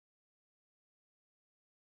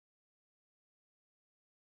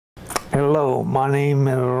Hello, my name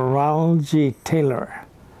is Ronald G. Taylor.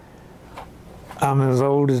 I'm as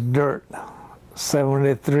old as dirt,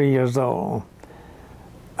 73 years old.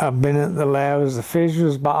 I've been at the lab as a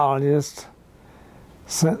fisheries biologist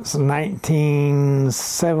since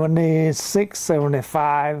 1976,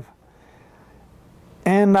 75,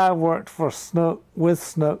 and I worked for Snook, with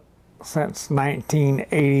Snook, since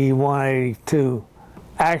 1981, 82.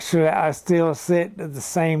 Actually, I still sit at the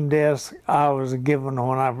same desk I was given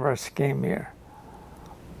when I first came here.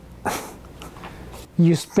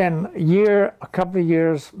 You spend a year, a couple of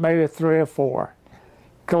years, maybe 3 or 4,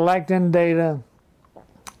 collecting data,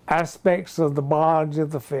 aspects of the biology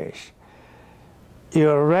of the fish.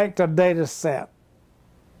 You erect a data set.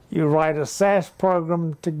 You write a SAS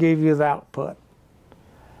program to give you the output.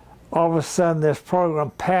 All of a sudden, this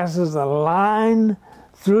program passes a line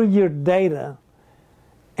through your data,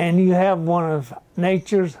 and you have one of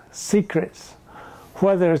nature's secrets,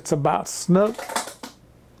 whether it's about snook,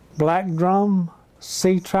 black drum,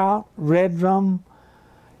 sea trout, red drum.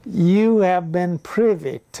 You have been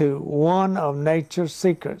privy to one of nature's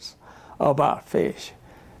secrets about fish.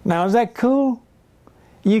 Now, is that cool?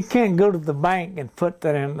 You can't go to the bank and put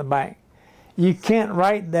that in the bank. You can't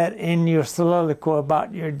write that in your soliloquy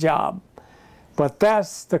about your job. But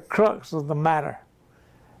that's the crux of the matter,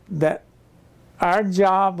 that our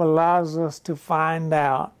job allows us to find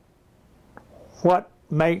out what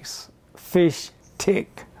makes fish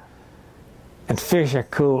tick, and fish are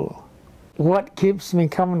cool. What keeps me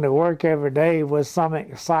coming to work every day with some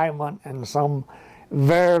excitement and some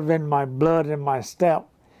verve in my blood and my step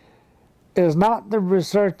is not the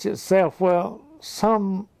research itself. Well,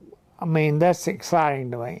 that's exciting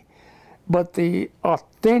to me. But the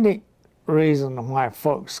authentic reason why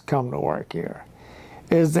folks come to work here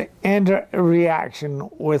is the interaction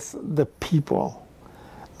with the people.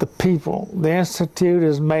 The people. The Institute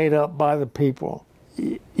is made up by the people.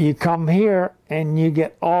 You come here and you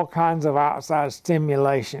get all kinds of outside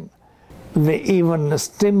stimulation. They even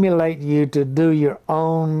stimulate you to do your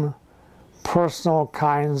own personal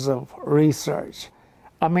kinds of research.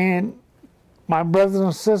 I mean, my brothers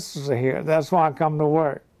and sisters are here. That's why I come to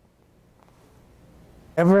work.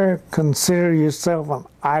 Ever consider yourself an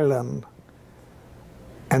island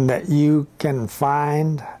and that you can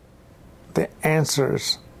find the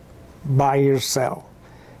answers by yourself?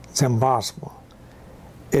 It's impossible.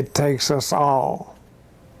 It takes us all